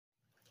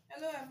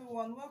Hello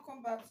everyone,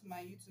 welcome back to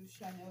my YouTube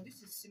channel. This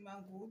is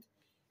Siman Good.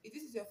 If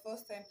this is your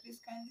first time, please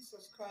kindly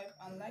subscribe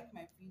and like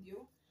my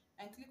video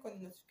and click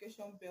on the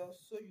notification bell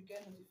so you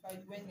get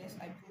notified when next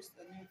I post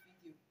a new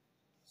video.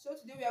 So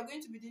today we are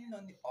going to be dealing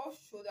on the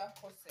off-shoulder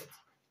corset,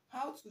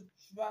 how to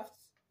draft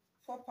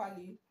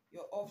properly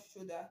your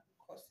off-shoulder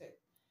corset.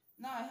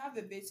 Now I have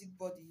the basic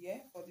body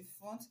here for the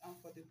front and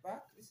for the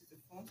back. This is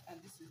the front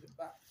and this is the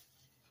back.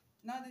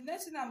 Now the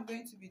next thing I'm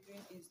going to be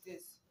doing is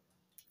this.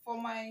 For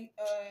my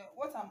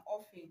what I'm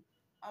offing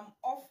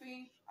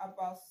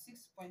about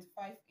 6.5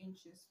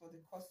 inches for the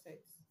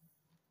corset.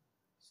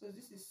 So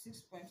this is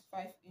 6.5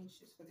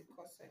 inches for the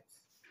corset.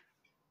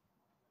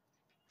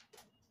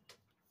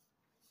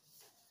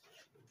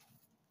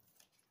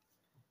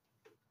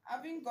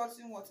 Having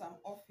gotten what I'm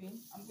offing,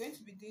 I'm going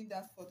to be doing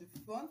that for the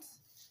front,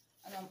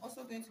 and I'm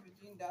also going to be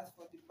doing that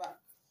for the back.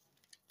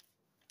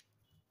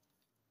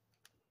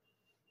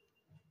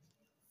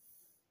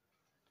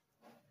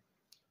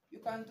 You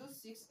can do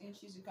 6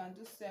 inches, you can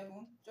do 7,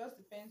 just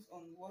depends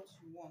on what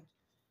you want.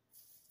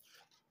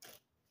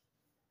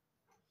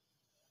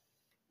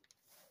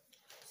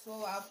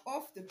 So I've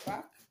off the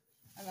back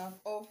and I've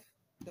off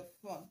the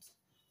front.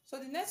 So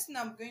the next thing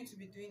I'm going to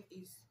be doing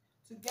is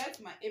to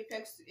get my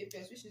apex to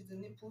apex, which is the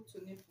nipple to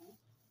nipple,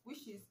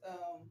 which is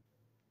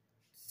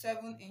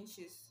 7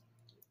 inches.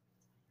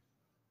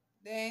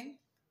 Then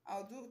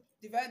I'll do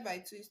divide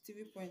by 2 is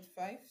 3.5,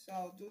 so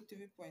I'll do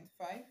 3.5,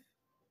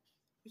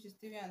 which is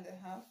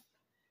 3.5.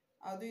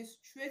 I'll do it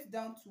straight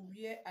down to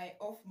where I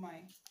off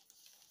my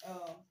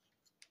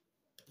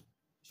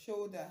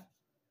shoulder.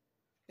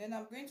 Then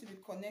I'm going to be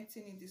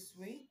connecting it this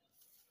way.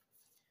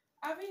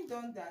 Having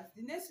done that,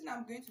 the next thing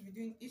I'm going to be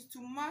doing is to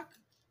mark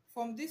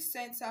from this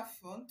center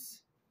front.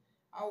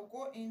 I'll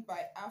go in by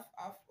half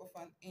of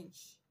an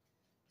inch.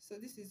 So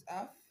this is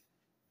half,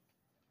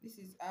 this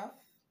is half,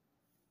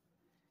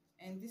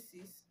 and this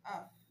is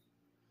half.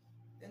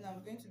 Then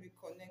I'm going to be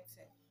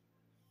connecting.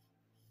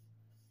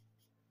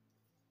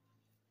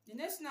 The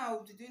next thing I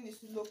will be doing is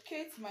to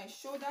locate my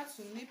shoulder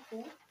to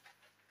nipple.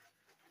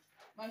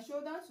 My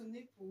shoulder to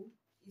nipple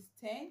is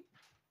 10.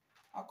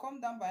 I'll come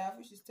down by half,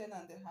 which is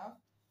 10.5.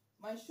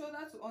 My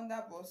shoulder to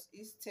underbust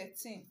is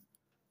 13.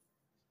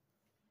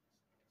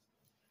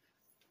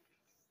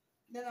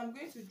 Then I'm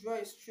going to draw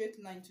a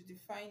straight line to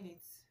define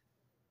it.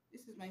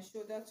 This is my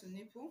shoulder to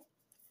nipple,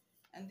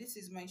 and this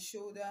is my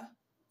shoulder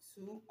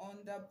to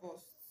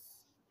underbust.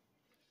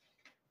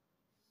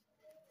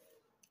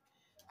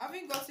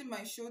 Having gotten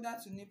my shoulder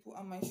to nipple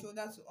and my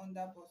shoulder to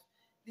underbust,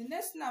 the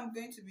next thing I'm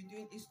going to be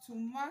doing is to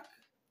mark.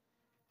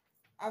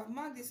 I've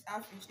marked this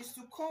half inch, is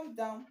to come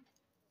down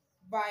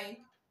by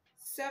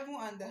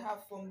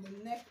 7.5 from the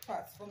neck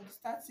part, from the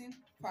starting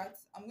part.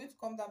 I'm going to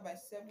come down by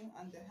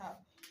 7.5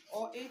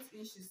 or 8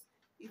 inches.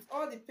 It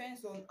all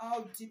depends on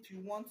how deep you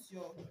want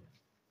your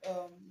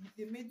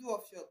the middle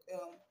of your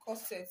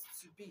corset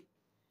to be.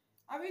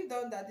 Having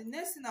done that, the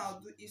next thing I'll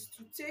do is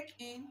to take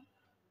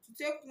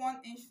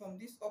 1 inch from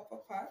this upper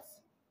part.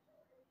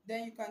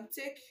 Then you can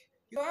take,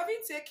 you're having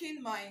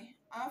taken my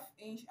half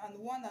inch and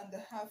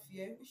 1.5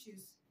 here, which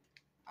is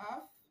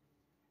half.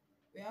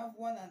 We have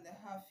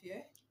 1.5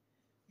 here.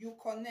 You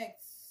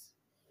connect.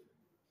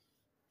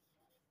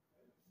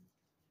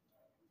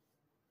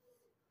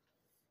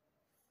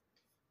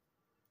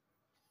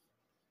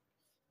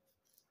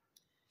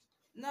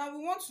 Now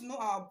we want to know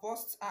our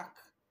bust arc.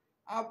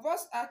 Our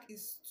bust arc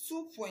is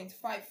 2.5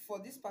 for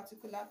this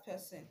particular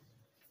person.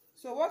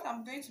 So what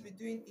I'm going to be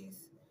doing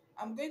is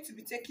I'm going to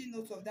be taking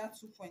note of that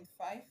 2.5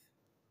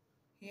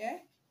 here.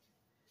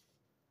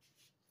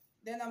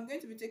 Then I'm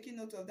going to be taking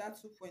note of that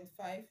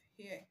 2.5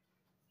 here.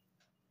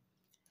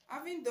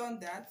 Having done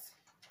that,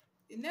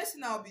 the next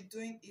thing I'll be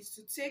doing is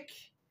to take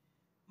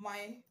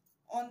my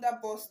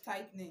underbust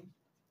tightening.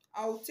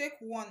 I'll take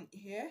 1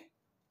 here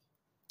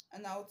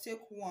and I'll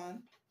take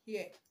 1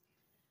 here.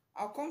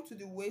 I'll come to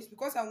the waist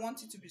because I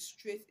want it to be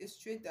straight, a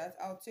straight dart.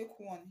 I'll take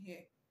 1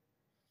 here.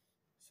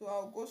 So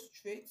I'll go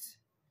straight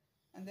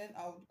and then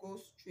I'll go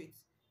straight.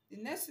 The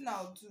next thing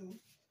I'll do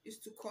is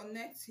to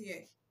connect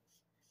here.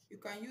 You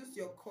can use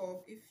your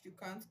curve if you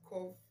can't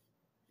curve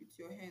with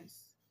your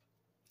hands.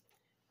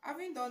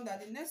 Having done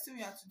that, the next thing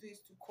we have to do is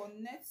to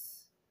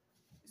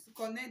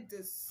connect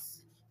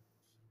this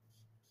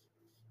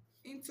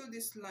into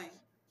this line.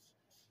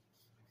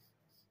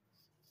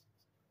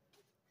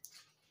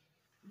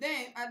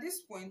 Then at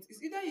this point,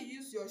 it's either you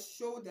use your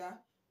shoulder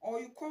or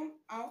you come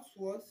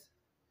outwards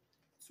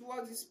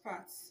towards this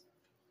part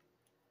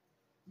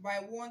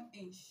by 1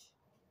 inch.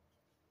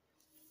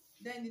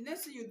 Then the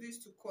next thing you do is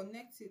to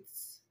connect it.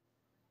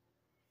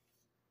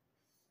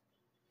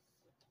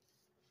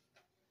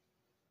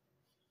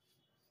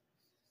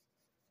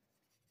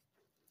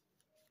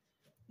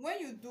 When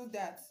you do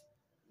that,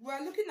 we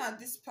are looking at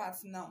this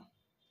part now.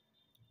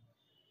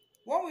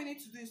 What we need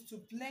to do is to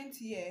blend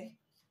here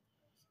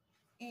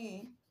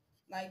in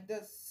like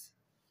this.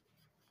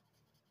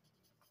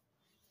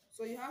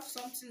 So you have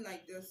something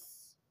like this.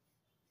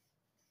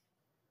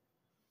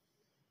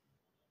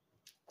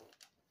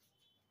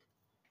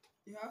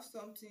 You have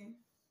something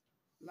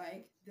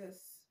like this.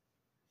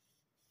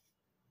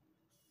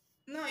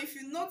 Now if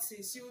you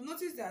notice, you will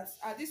notice that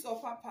at this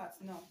upper part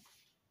now,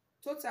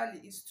 totally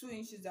is 2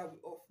 inches that we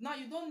off. Now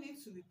you don't need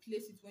to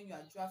replace it when you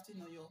are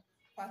drafting on your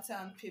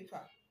pattern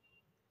paper.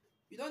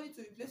 You don't need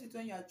to replace it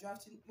when you are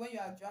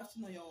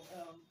drafting on your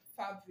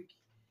fabric.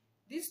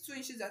 These 2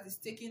 inches that is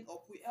taken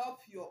up will help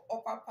your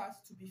upper part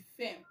to be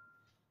firm.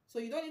 So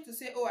you don't need to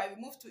say, oh, I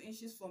removed 2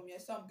 inches from here,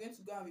 so I'm going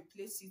to go and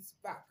replace it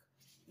back.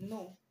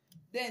 No.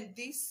 Then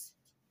this,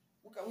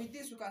 with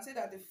this, we can say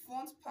that the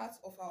front part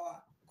of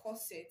our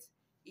corset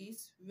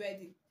is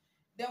ready.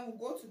 Then we'll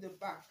go to the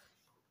back.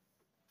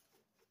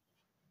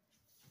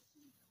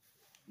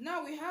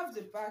 Now we have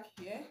the back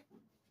here.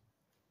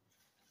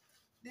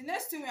 The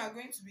next thing we are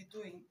going to be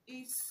doing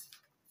is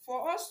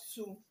for us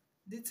to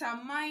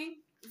determine,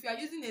 if you are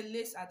using a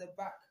lace at the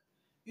back,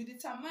 you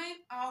determine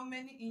how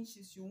many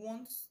inches you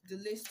want the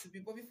lace to be.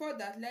 But before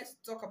that, let's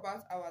talk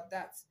about our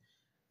dart.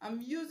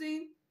 I'm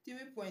using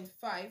 3.5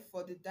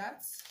 for the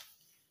dart.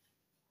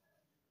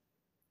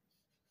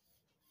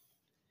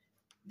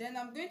 Then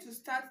I'm going to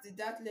start the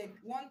dart leg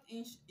 1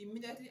 inch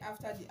immediately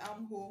after the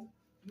armhole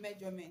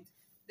measurement.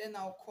 Then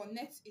I'll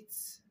connect it.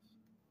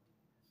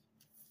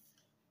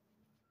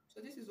 So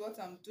this is what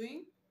I'm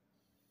doing.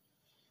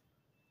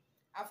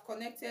 I've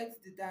connected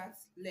the dart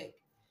leg.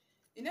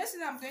 The next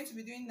thing I'm going to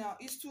be doing now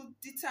is to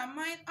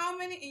determine how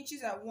many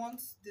inches I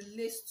want the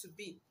lace to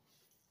be,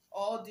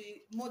 or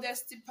the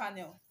modesty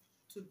panel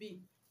to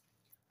be.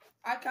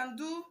 I can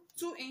do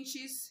 2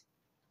 inches,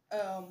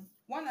 1.5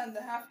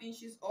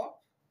 inches up,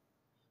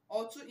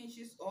 or 2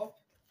 inches up.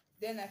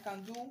 Then I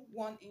can do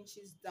 1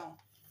 inches down.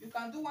 You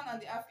can do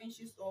 1.5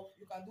 inches up,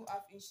 you can do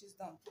half inches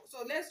down. So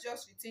let's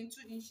just retain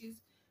 2 inches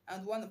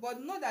and 1.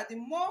 But know that the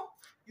more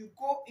you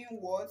go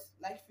inwards,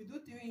 like if you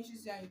do 3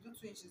 inches here and you do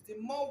 2 inches, the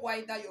more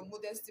wider your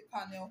modesty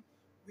panel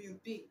will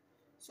be.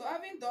 So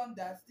having done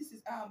that, this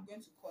is how I'm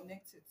going to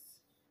connect it.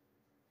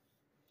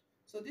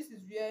 So this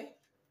is where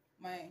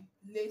my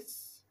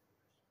lace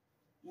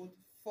would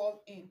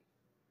fall in.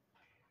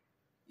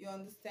 You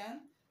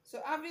understand?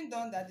 So having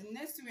done that, the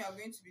next thing we are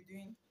going to be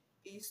doing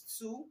is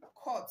to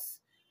cut.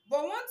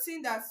 But one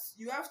thing that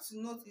you have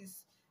to note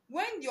is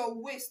when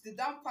your waist, the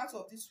down part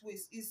of this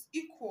waist, is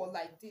equal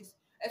like this,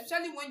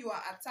 especially when you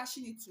are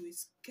attaching it to a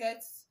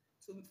skirt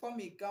to form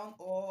a gown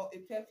or a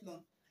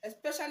peplum,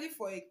 especially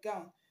for a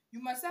gown,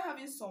 you might start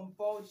having some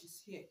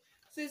bulges here.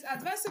 So it's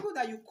advisable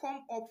that you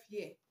come up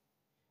here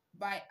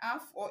by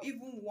half or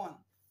even 1.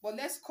 But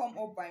let's come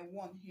up by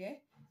 1 here.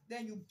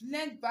 Then you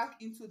blend back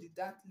into the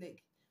dart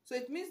leg. So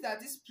it means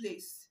that this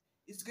place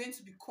is going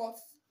to be cut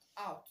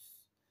out.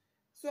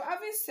 So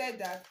having said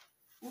that,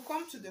 we'll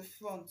come to the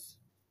front.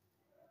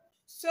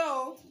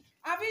 So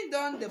having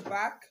done the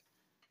back,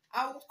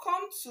 I will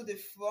come to the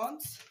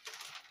front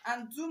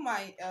and do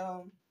my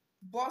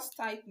bust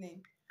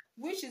tightening,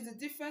 which is the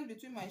difference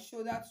between my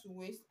shoulder to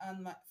waist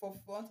and my for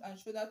front and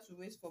shoulder to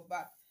waist for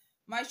back.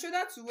 My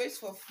shoulder to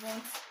waist for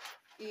front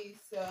is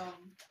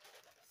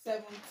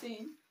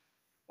 17,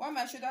 while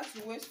my shoulder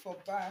to waist for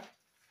back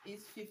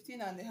is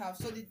 15.5.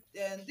 So the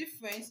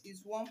difference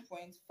is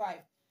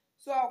 1.5.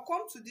 So I'll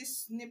come to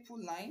this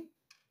nipple line.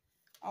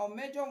 I'll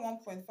measure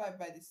 1.5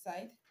 by the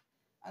side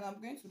and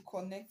I'm going to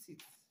connect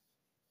it.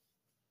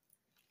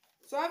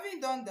 So having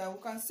done that,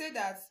 we can say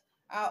that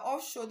our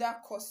off-shoulder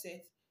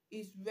corset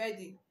is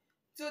ready.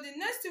 So the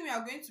next thing we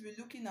are going to be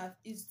looking at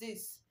is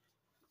this.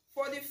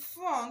 For the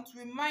front,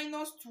 we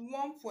minus to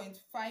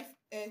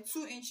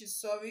 2 inches,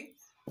 sorry,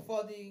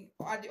 for the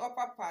at the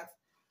upper part.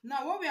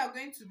 Now what we are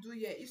going to do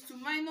here is to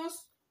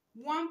minus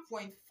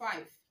 1.5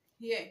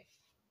 here.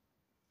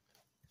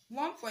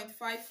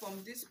 1.5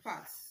 from this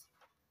part.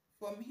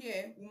 From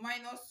here, we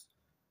minus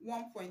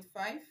 1.5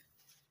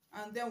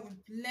 and then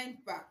we blend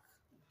back.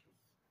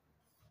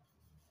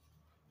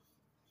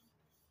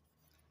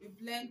 We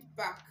blend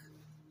back.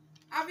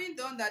 Having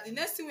done that, the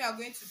next thing we are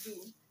going to do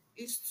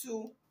is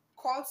to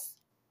cut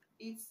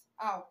it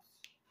out.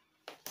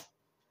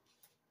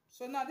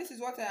 So now this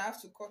is what I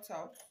have to cut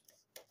out.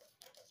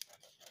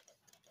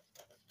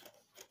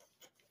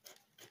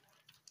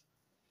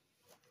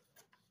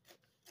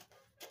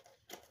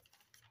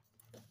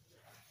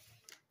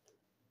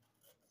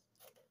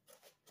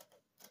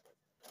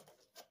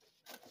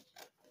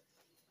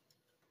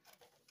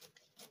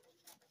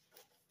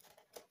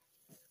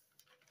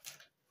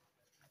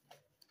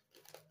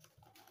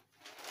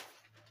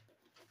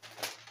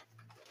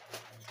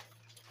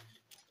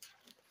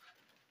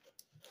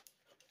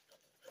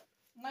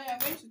 Now you're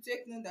going to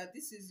take note that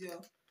this is your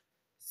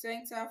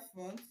center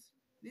front,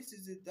 this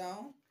is the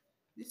down,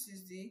 this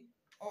is the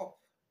up,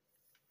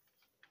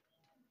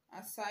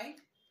 aside.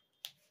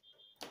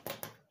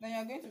 Now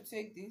you're going to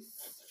take this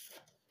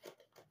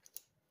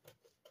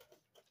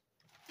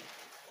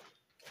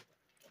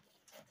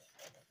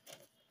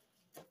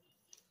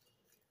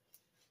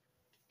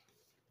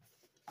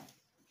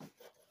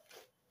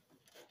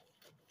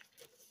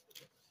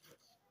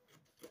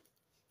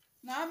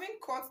now. Having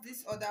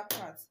this other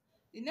part,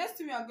 the next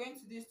thing we are going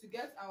to do is to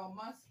get our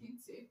masking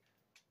tape.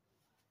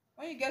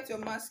 When you get your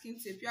masking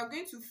tape, you are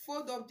going to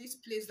fold up this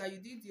place that you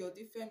did your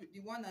different, the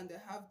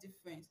 1.5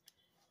 difference.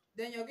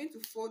 Then you're going to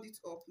fold it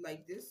up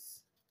like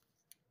this.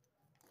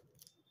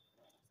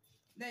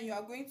 Then you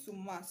are going to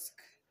mask.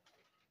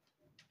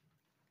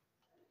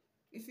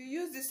 If you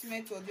use this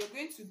method, you're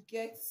going to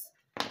get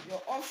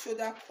your off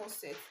shoulder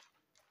corset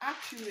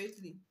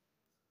accurately.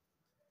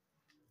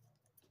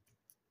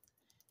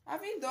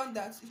 Having done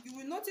that, you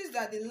will notice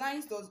that the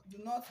lines do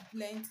not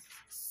blend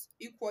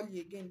equally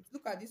again.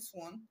 Look at this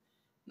one.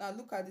 Now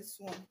look at this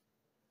one.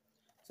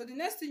 So the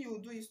next thing you will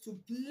do is to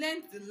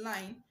blend the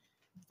line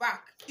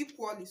back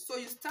equally. So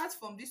you start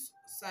from this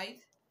side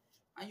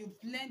and you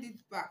blend it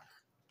back.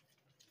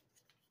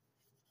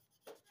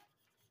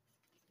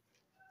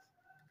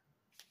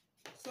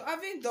 So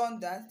having done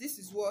that, this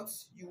is what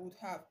you would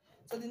have.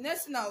 So the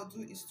next thing I will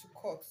do is to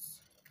cut.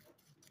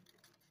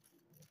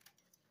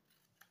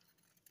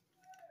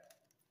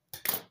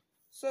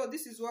 So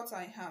this is what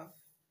I have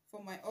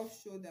for my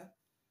off shoulder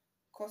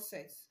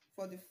corset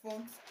for the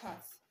front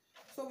part.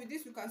 So with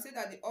this, we can say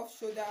that the off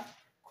shoulder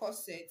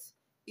corset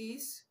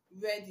is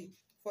ready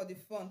for the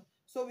front.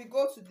 So we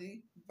go to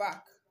the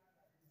back.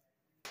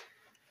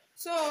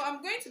 So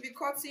I'm going to be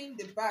cutting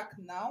the back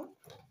now,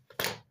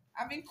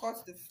 having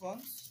cut the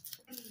front.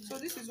 So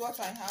this is what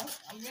I have.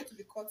 I'm going to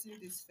be cutting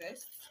this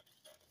first.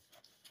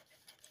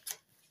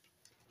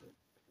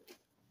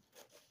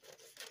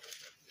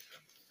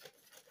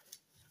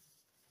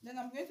 Then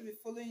I'm going to be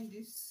following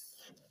this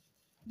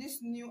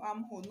new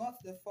armhole, not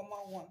the former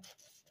one.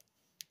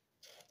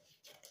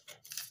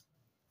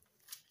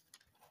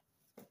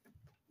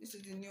 This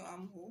is the new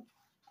armhole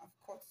I've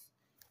cut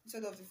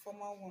instead of the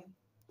former one.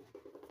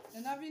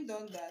 Then having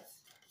done that,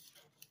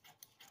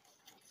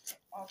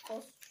 I'll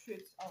cut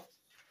straight out.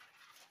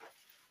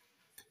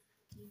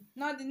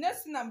 Now the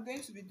next thing I'm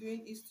going to be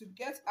doing is to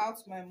get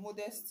out my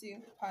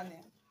modesty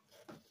panel.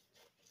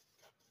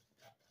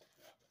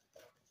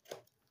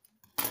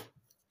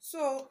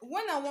 So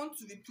when I want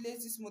to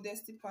replace this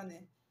modesty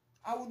panel,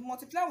 I would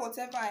multiply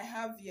whatever I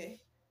have here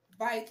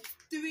by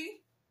 3,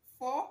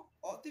 4,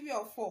 or 3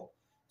 or 4,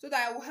 so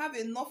that I will have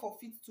enough of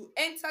it to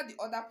enter the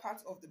other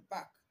part of the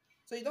back.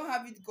 So you don't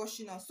have it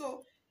gushing out.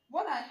 So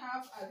what I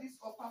have at this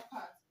upper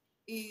part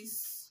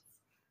is,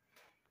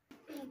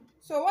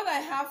 so what I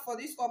have for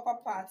this upper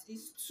part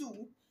is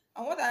 2,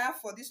 and what I have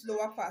for this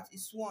lower part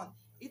is 1.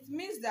 It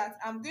means that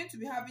I'm going to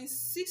be having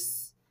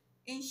 6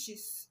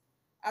 inches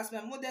as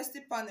my modesty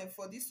panel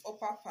for this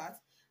upper part,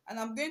 and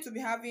I'm going to be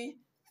having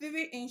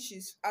 3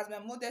 inches as my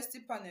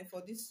modesty panel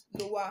for this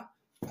lower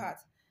part.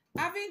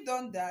 Having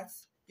done that,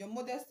 your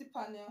modesty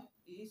panel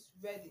is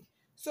ready.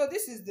 So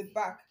this is the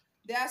back.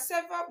 There are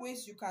several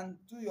ways you can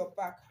do your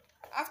back.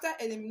 After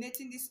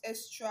eliminating this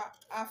extra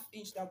 ½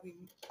 inch that we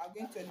are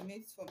going to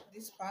eliminate from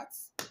this part,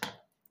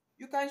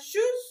 you can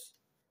choose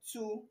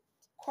to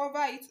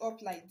cover it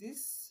up like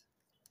this.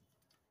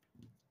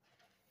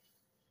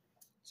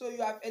 So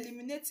you have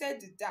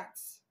eliminated the dart.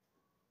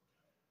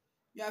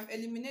 You have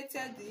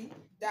eliminated the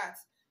dart,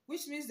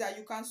 which means that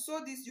you can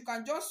sew this. You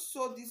can just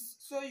sew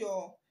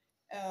your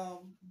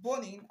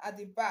boning at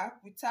the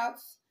back without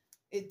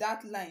a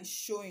dart line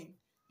showing.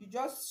 You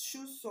just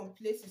choose some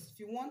places. If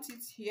you want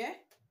it here,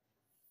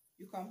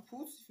 you can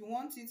put. If you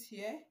want it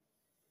here,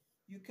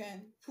 you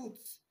can put.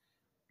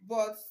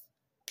 But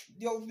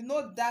there will be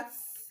no dart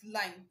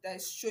line that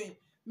is showing.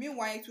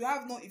 Meanwhile, it will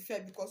have no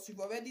effect because you've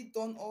already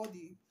done all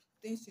the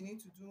things you need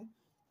to do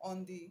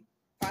on the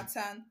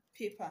pattern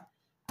paper.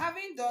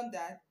 Having done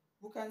that,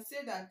 we can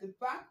say that the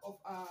back of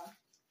our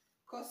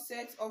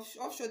corset, off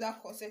shoulder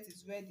corset,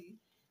 is ready,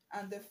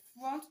 and the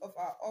front of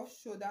our off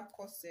shoulder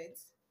corset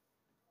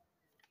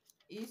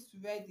is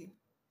ready.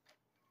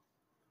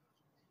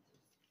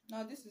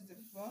 Now this is the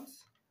front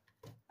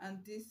and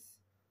this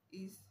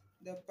is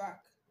the back.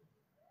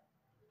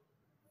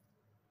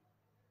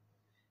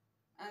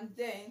 And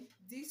then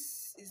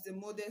this is the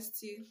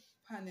modesty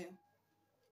panel.